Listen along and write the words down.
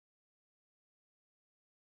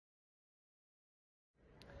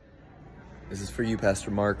This is for you,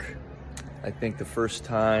 Pastor Mark. I think the first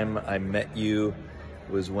time I met you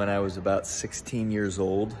was when I was about 16 years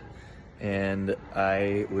old, and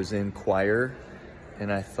I was in choir,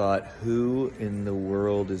 and I thought, who in the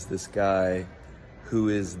world is this guy who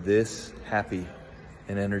is this happy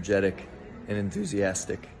and energetic and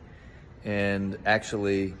enthusiastic? And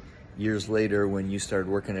actually, years later, when you started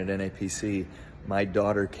working at NAPC, my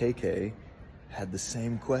daughter KK had the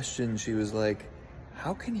same question. She was like,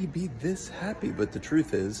 how can he be this happy? But the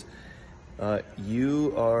truth is,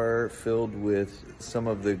 you are filled with some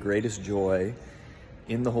of the greatest joy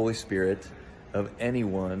in the Holy Spirit of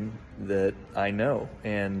anyone that I know,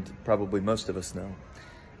 and probably most of us know.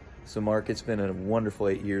 So Mark, it's been a wonderful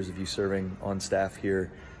 8 years of you serving on staff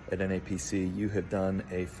here at NAPC. You have done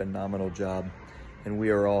a phenomenal job, and we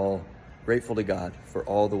are all grateful to God for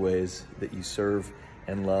all the ways that you serve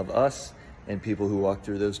and love us and people who walk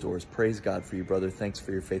through those doors. Praise God for you, brother. Thanks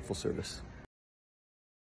for your faithful service.